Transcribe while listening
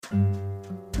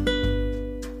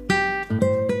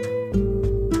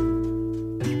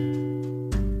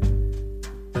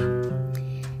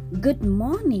Good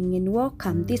morning and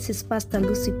welcome. This is Pastor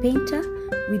Lucy Painter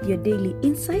with your daily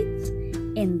insights,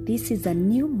 and this is a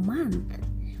new month.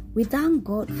 We thank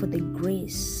God for the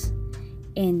grace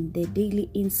and the daily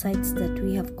insights that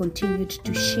we have continued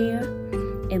to share,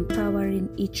 empowering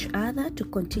each other to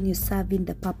continue serving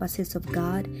the purposes of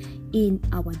God in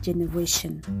our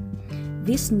generation.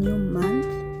 This new month,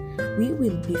 we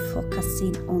will be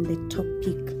focusing on the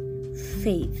topic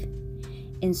faith.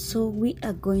 And so we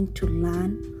are going to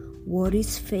learn what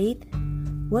is faith,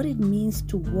 what it means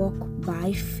to walk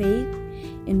by faith,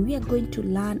 and we are going to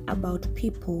learn about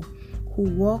people who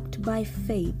walked by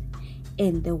faith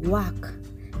and the work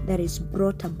that is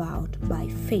brought about by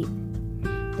faith.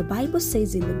 The Bible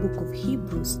says in the book of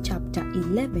Hebrews chapter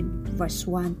 11 verse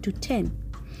 1 to 10,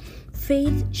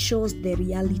 faith shows the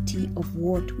reality of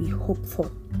what we hope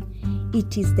for.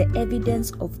 It is the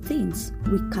evidence of things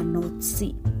we cannot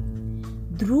see.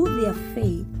 Through their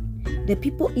faith, the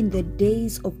people in the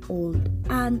days of old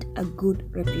earned a good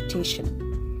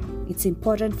reputation. It's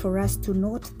important for us to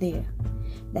note there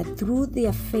that through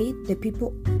their faith, the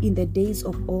people in the days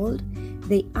of old,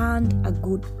 they earned a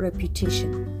good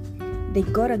reputation. They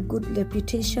got a good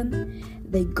reputation.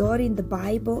 They got in the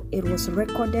Bible. It was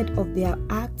recorded of their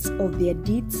acts, of their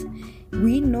deeds.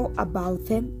 We know about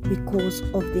them because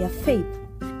of their faith.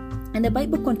 And the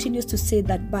Bible continues to say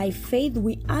that by faith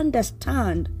we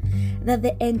understand that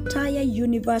the entire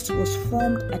universe was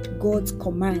formed at God's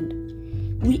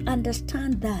command. We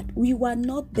understand that. We were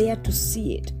not there to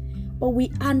see it, but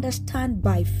we understand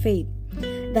by faith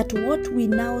that what we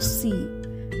now see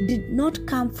did not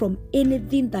come from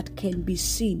anything that can be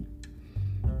seen.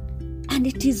 And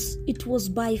it was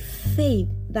by faith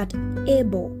that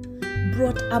Abel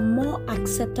brought a more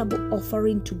acceptable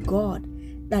offering to God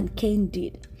than Cain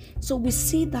did. So we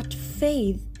see that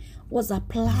faith was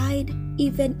applied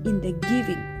even in the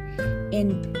giving.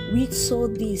 And we saw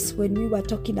this when we were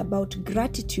talking about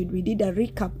gratitude. We did a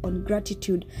recap on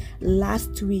gratitude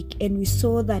last week, and we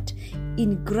saw that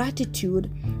in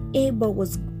gratitude, Abel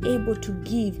was able to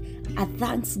give a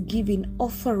thanksgiving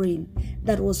offering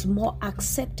that was more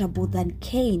acceptable than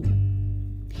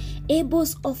Cain.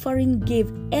 Abel's offering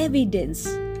gave evidence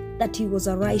that he was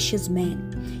a righteous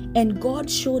man, and God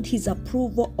showed his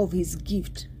approval of his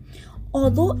gift.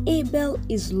 Although Abel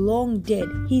is long dead,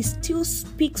 he still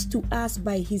speaks to us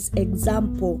by his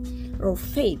example of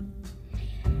faith.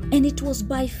 And it was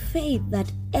by faith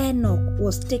that Enoch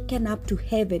was taken up to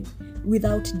heaven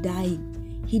without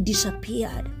dying. He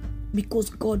disappeared because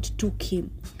God took him.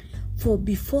 For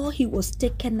before he was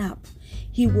taken up,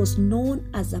 he was known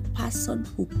as a person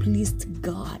who pleased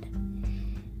God.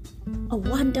 A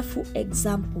wonderful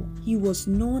example. He was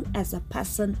known as a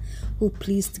person who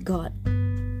pleased God.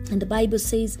 And the Bible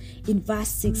says in verse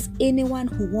 6, anyone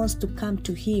who wants to come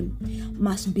to him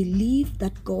must believe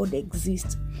that God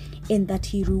exists and that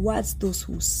he rewards those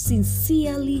who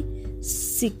sincerely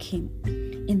seek him.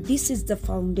 And this is the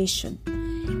foundation.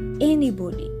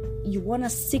 Anybody, you want to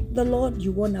seek the Lord,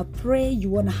 you want to pray, you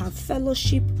want to have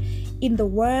fellowship in the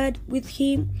word with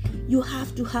him, you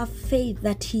have to have faith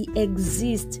that he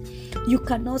exists. You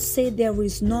cannot say there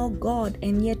is no God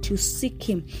and yet you seek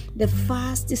him. The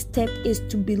first step is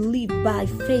to believe by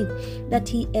faith that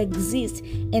he exists,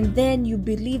 and then you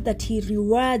believe that he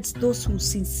rewards those who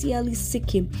sincerely seek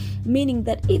him, meaning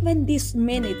that even these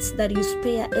minutes that you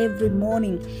spare every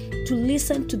morning to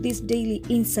listen to this daily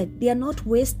insight, they are not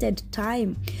wasted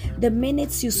time. The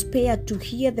minutes you spare to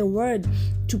hear the word,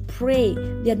 to pray,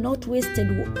 they are not wasted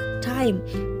time.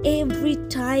 Every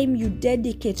time you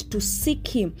dedicate to seek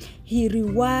him, he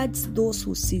rewards those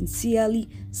who sincerely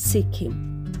seek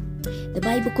him. The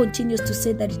Bible continues to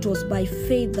say that it was by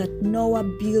faith that Noah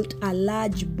built a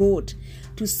large boat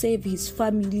to save his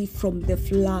family from the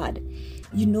flood.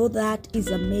 You know, that is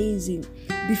amazing.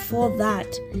 Before that,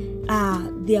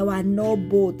 there were no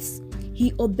boats.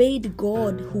 He obeyed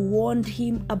God, who warned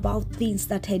him about things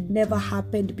that had never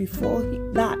happened before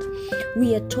that.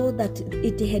 We are told that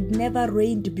it had never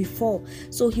rained before.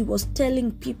 So he was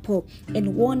telling people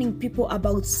and warning people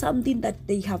about something that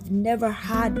they have never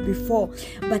heard before.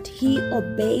 But he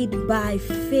obeyed by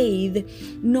faith.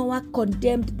 Noah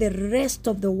condemned the rest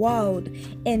of the world,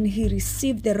 and he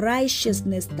received the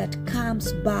righteousness that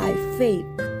comes by faith.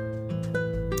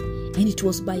 And it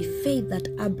was by faith that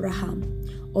Abraham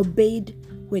obeyed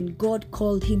when God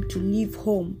called him to leave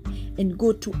home and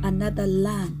go to another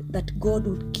land that God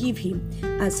would give him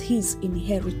as his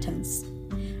inheritance.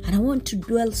 And I want to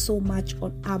dwell so much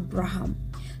on Abraham.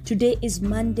 Today is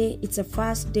Monday. It's the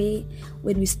first day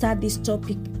when we start this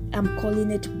topic. I'm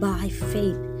calling it by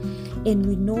faith. And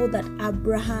we know that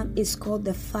Abraham is called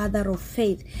the father of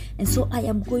faith. And so I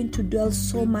am going to dwell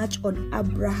so much on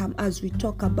Abraham as we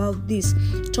talk about this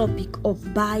topic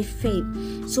of by faith.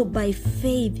 So by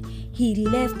faith, he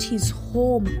left his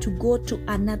home to go to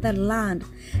another land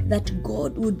that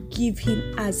God would give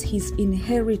him as his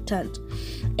inheritance.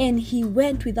 And he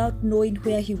went without knowing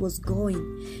where he was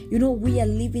going. You know, we are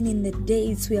living in the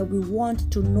days where we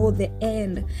want to know the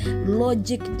end.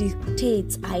 Logic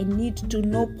dictates I need to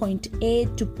know point A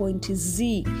to point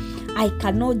Z. I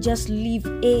cannot just leave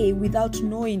A without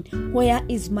knowing where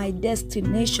is my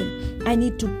destination. I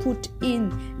need to put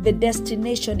in the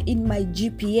destination in my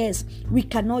GPS. We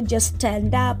cannot just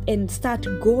stand up and start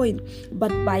going.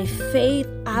 But by faith,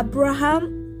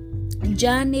 Abraham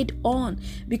journeyed on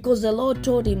because the Lord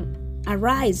told him,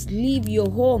 arise, leave your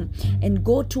home and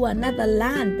go to another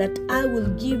land that I will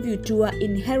give you to our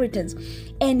inheritance.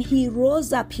 And he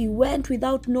rose up, he went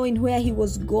without knowing where he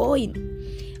was going.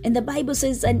 And the Bible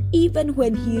says, and even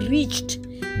when he reached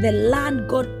the land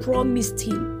God promised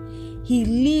him, he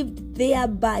lived there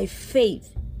by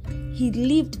faith. He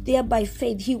lived there by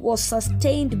faith. He was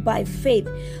sustained by faith.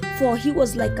 For he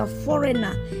was like a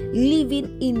foreigner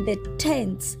living in the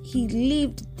tents. He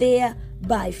lived there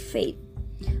by faith.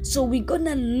 So we're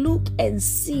gonna look and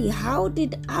see, how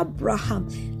did Abraham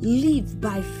live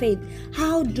by faith?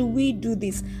 How do we do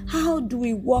this? How do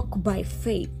we walk by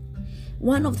faith?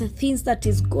 One of the things that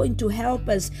is going to help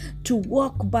us to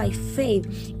walk by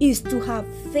faith is to have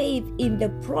faith in the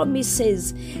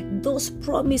promises. Those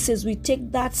promises, we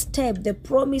take that step, the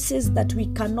promises that we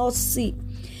cannot see.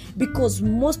 Because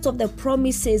most of the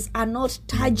promises are not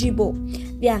tangible.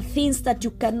 There are things that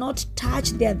you cannot touch.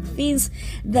 There are things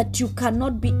that you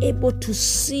cannot be able to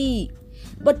see.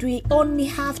 But we only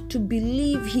have to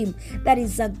believe him. That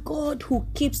is a God who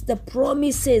keeps the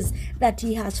promises that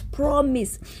he has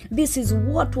promised. This is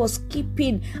what was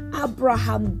keeping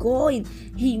Abraham going.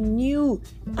 He knew,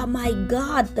 oh my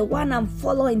God, the one I'm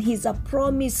following, he's a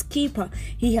promise keeper.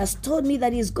 He has told me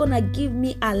that he's gonna give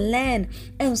me a land.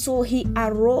 And so he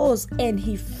arose and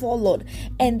he followed.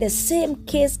 And the same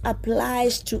case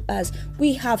applies to us.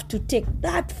 We have to take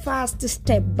that first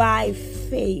step by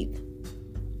faith.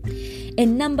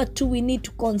 And number 2, we need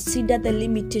to consider the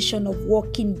limitation of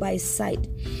walking by sight.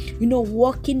 You know,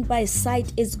 walking by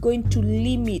sight is going to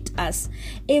limit us.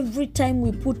 Every time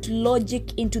we put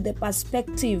logic into the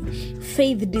perspective,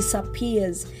 faith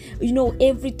disappears. You know,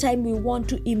 every time we want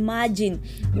to imagine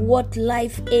what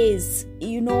life is,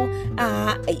 you know,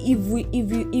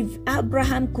 if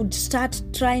Abraham could start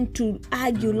trying to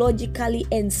argue logically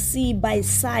and see by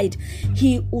sight,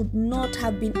 he would not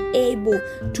have been able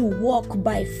to walk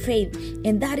by faith.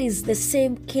 And that is the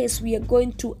same case we are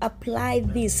going to apply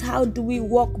this. How do we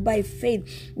walk by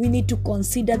faith? We need to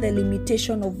consider the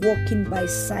limitation of walking by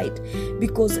sight,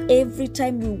 because every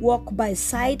time we walk by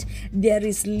sight, there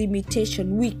is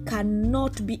limitation. We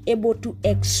cannot be able to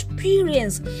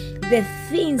experience the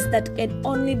things that can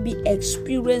only be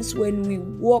experienced when we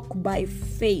walk by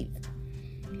faith.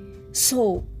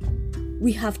 So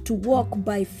we have to walk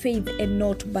by faith and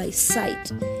not by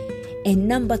sight. And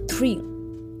number 3,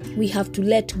 we have to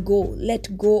let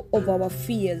go of our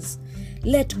fears.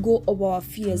 Let go of our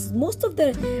fears. Most of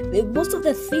the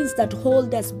things that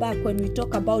hold us back when we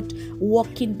talk about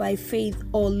walking by faith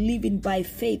or living by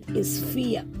faith is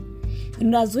fear.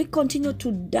 And as we continue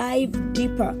to dive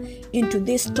deeper into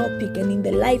this topic and in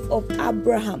the life of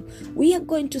Abraham, we are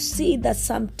going to see that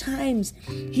sometimes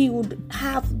he would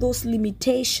have those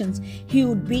limitations. He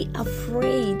would be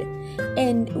afraid.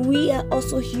 And we are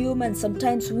also human.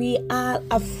 Sometimes we are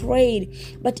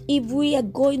afraid. But if we are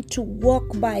going to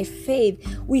walk by faith,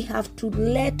 we have to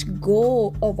let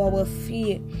go of our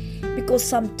fear. Because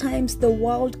sometimes the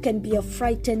world can be a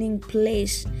frightening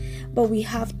place. But we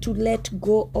have to let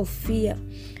go of fear,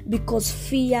 because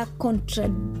fear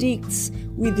contradicts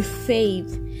with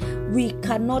faith. We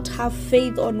cannot have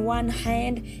faith on one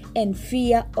hand and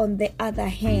fear on the other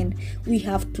hand. We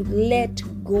have to let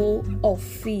go of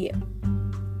fear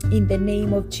in the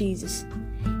name of Jesus.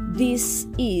 This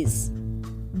is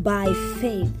By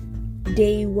Faith,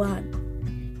 Day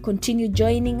 1. Continue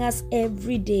joining us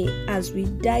every day as we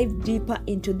dive deeper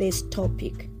into this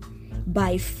topic.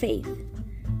 By faith,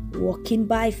 walking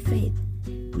by faith,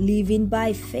 living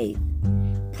by faith,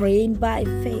 praying by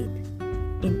faith,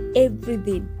 and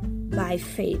everything by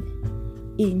faith.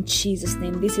 In Jesus'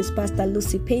 name. This is Pastor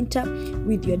Lucy Painter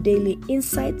with your daily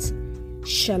insights.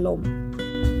 Shalom.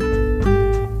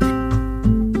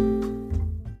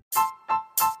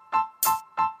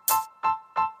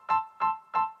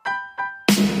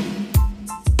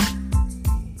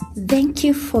 Thank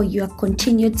you for your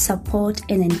continued support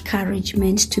and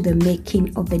encouragement to the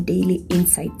making of the Daily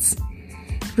Insights,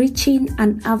 reaching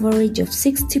an average of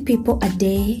 60 people a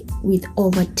day with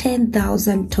over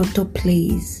 10,000 total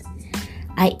plays.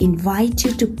 I invite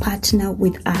you to partner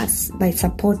with us by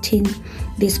supporting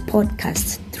this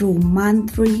podcast through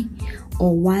monthly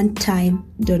or one-time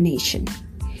donation.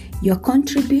 Your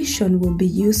contribution will be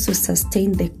used to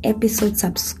sustain the episode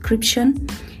subscription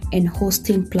and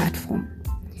hosting platform.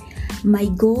 My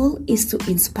goal is to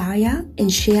inspire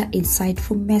and share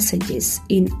insightful messages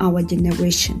in our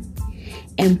generation,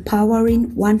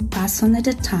 empowering one person at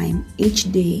a time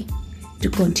each day to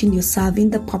continue serving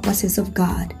the purposes of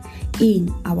God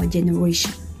in our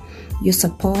generation. Your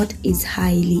support is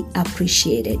highly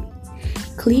appreciated.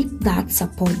 Click that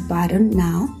support button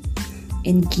now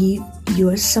and give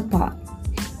your support.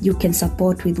 You can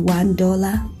support with $1,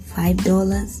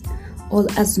 $5, or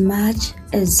as much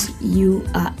as you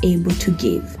are able to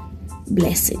give.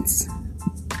 Blessings.